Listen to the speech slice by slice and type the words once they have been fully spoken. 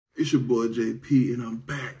It's your boy JayP, and I'm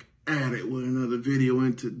back at it with another video.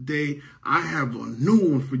 And today I have a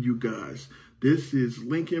new one for you guys. This is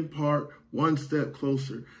Linkin Park, One Step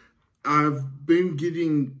Closer. I've been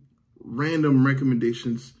getting random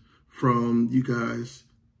recommendations from you guys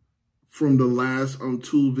from the last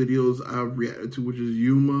two videos I've reacted to, which is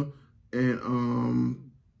Yuma, and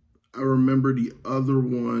I remember the other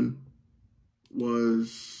one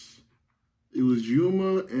was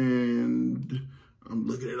Yuma, and I'm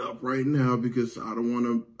looking it up right now because I want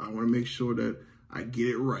to make sure that I get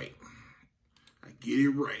it right. I get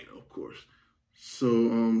it right, of course. So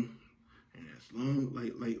and as long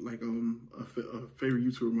like a favorite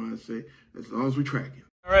YouTuber might say, as long as we tracking.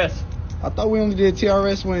 TRS. I thought we only did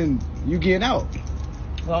TRS when you get out.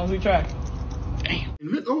 As long as we track. Damn.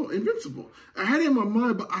 Invincible. I had it in my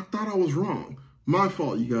mind, but I thought I was wrong. My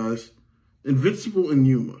fault, you guys. Invincible and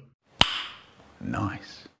Yuma.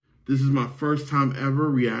 Nice. This is my first time ever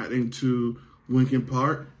reacting to Linkin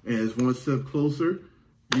Park, and it's One Step Closer.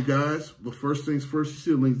 You guys, but first things first, you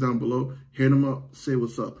see the links down below. Hit them up, say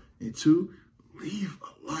what's up. And two, leave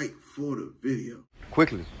a like for the video.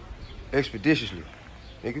 Quickly, expeditiously,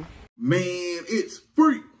 nigga. Man, it's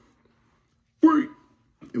free. Free.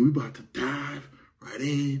 And we about to dive right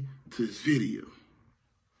into this video.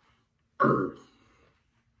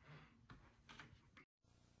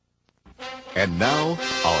 And now,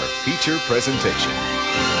 our feature presentation.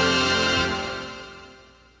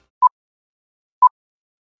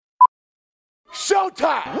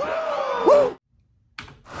 Showtime! Woo!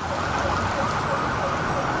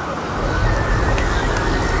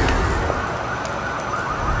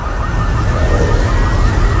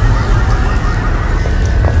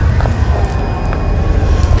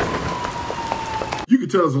 You can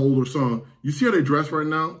tell it's an older song. You see how they dress right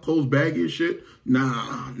now? Clothes baggy and shit.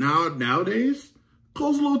 Nowadays,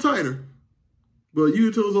 clothes a little tighter. But you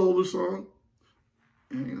can tell it's an older song.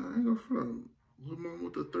 And I ain't gonna front. Little mom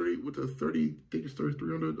with the 30, I think it's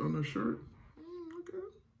 33 on the shirt. Okay.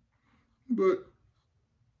 But,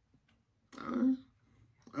 all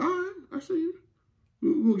right, I see you.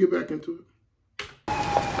 We'll get back into it.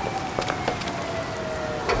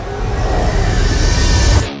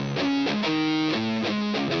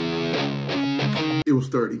 It was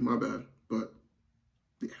 30, my bad, but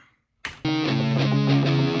yeah.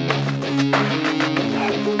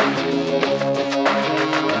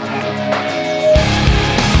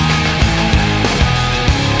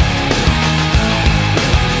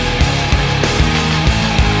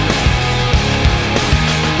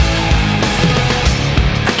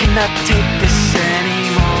 I cannot take this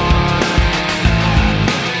anymore.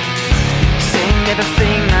 Saying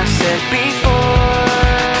everything I've said before.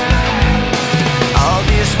 All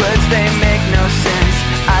these words, they make no sense.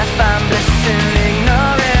 I find bliss in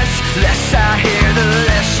ignorance. Less I hear, the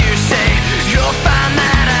less you say. You'll find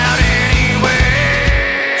that out anyway.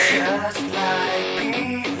 Just like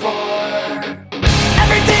before.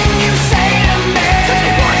 Everything you say to me takes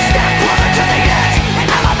me one step closer to the edge, and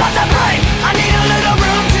I'm about to break. I need a little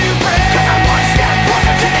room to breathe, 'cause I'm one step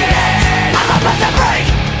closer to the edge. I'm about to break.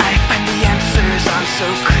 I find the answers aren't so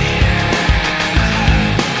clear.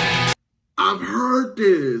 I've heard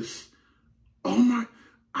this. Oh my,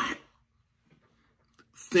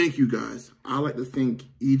 thank you guys. I like to thank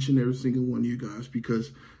each and every single one of you guys,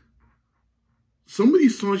 because some of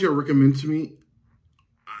these songs y'all recommend to me,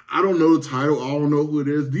 I don't know the title, I don't know who it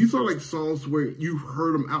is. These are like songs where you've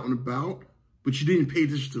heard them out and about, but you didn't pay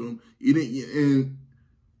attention to them. You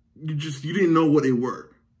didn't know what they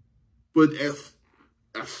were. But as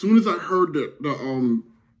soon as I heard the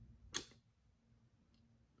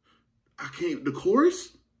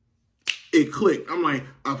chorus, it clicked. I'm like,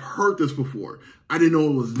 I've heard this before. I didn't know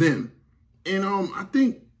it was them. And I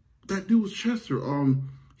think that dude was Chester.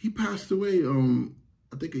 He passed away I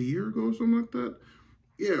think a year ago or something like that.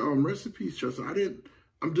 Yeah, rest in peace, Chester.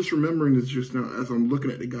 I'm just remembering this just now as I'm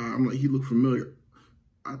looking at the guy. I'm like, he looked familiar.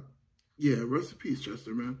 Yeah, rest in peace,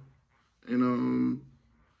 Chester, man. And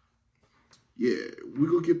yeah, we're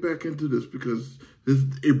gonna get back into this because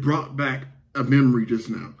it brought back a memory just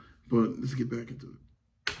now. But let's get back into it.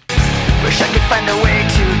 Wish I could find a way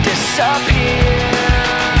to disappear.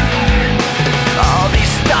 All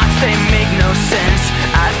these thoughts, they make no sense.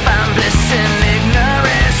 I find bliss in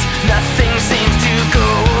ignorance. Nothing seems to go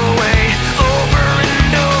away. Over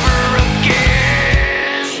and over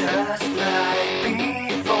again. Just like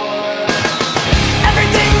before.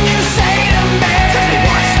 Everything you say to me takes me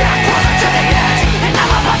one step closer to the edge, and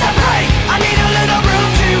I'm about to break. I need a little room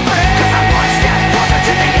to breathe, 'cause I'm one step closer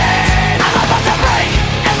to the edge. I'm about to break.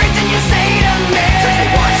 Everything you say to me takes me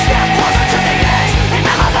one step closer to the edge, and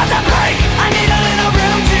I'm about to break. I need a little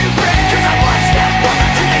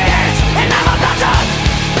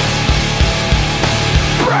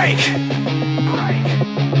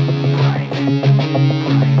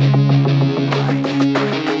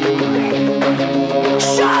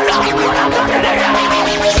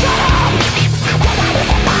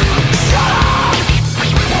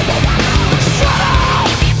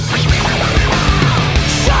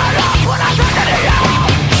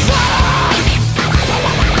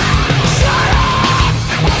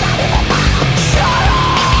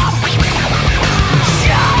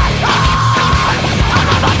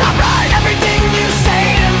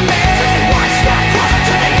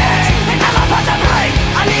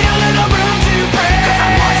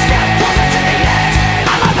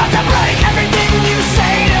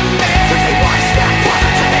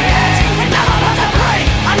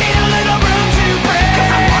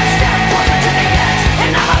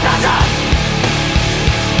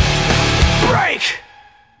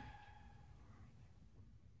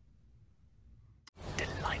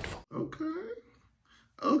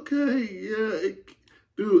Okay, yeah,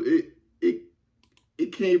 dude,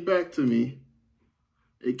 it came back to me.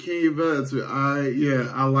 It came back to me.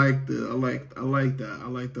 I like that. I like that. I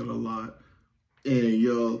like that a lot. And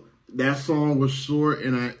yo, that song was short,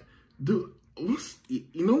 and you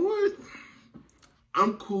know what?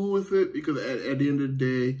 I'm cool with it because at the end of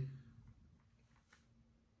the day,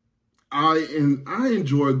 I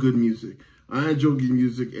enjoy good music. I enjoy good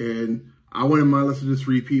music, and I wouldn't mind listening to this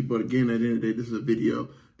repeat, but again, at the end of the day, this is a video,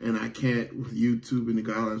 and I can't, with YouTube and the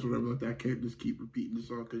guidelines, whatever like that, I can't just keep repeating the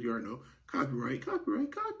song because you already know copyright.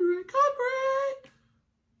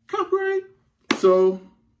 So,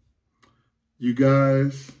 you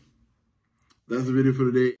guys, that's the video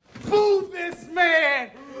for today. Move this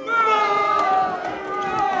man!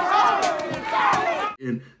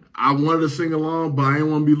 And I wanted to sing along, but I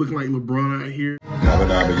didn't want to be looking like LeBron out here. Yabba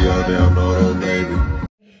dabba yo, damn Old Navy.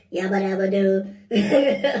 Yabba dabba do,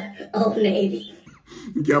 Old Navy.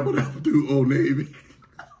 Yabba dabba do, Old Navy.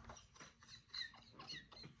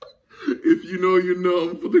 If you know, you know.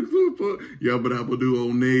 I'm for the clip. Yabba dabba do,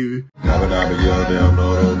 Old Navy. Yabba dabba yo, damn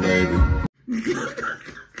Old Navy.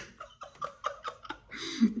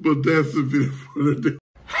 But that's the video for the day.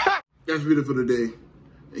 That's the video for the day.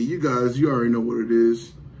 And you guys, you already know what it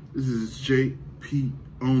is. This is JayP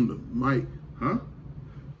on the mic, huh?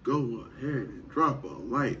 Go ahead and drop a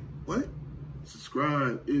like. What?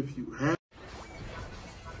 Subscribe if you have.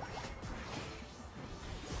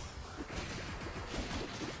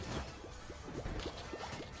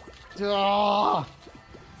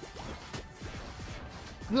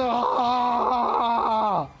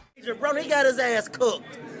 Bro, he got his ass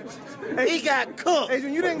cooked. He got cooked.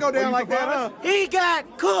 Adrian, you didn't go down like that, huh? He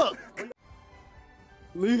got cooked.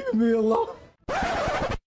 Leave me alone.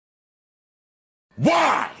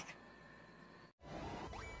 Why?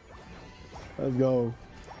 Let's go.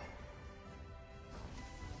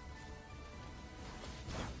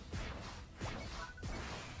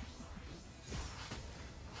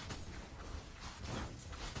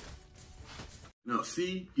 Now,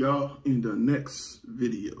 see y'all in the next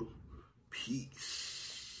video.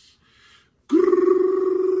 Peace.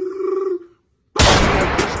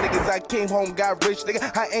 Niggas, I came home, got rich,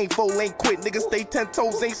 nigga. I ain't full, ain't quit, nigga. Stay 10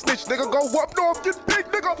 toes, ain't snitch, nigga. Go up north, get big,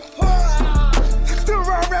 nigga. Still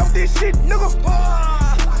around this shit, nigga.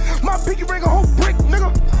 My pinky ring a whole brick,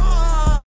 nigga.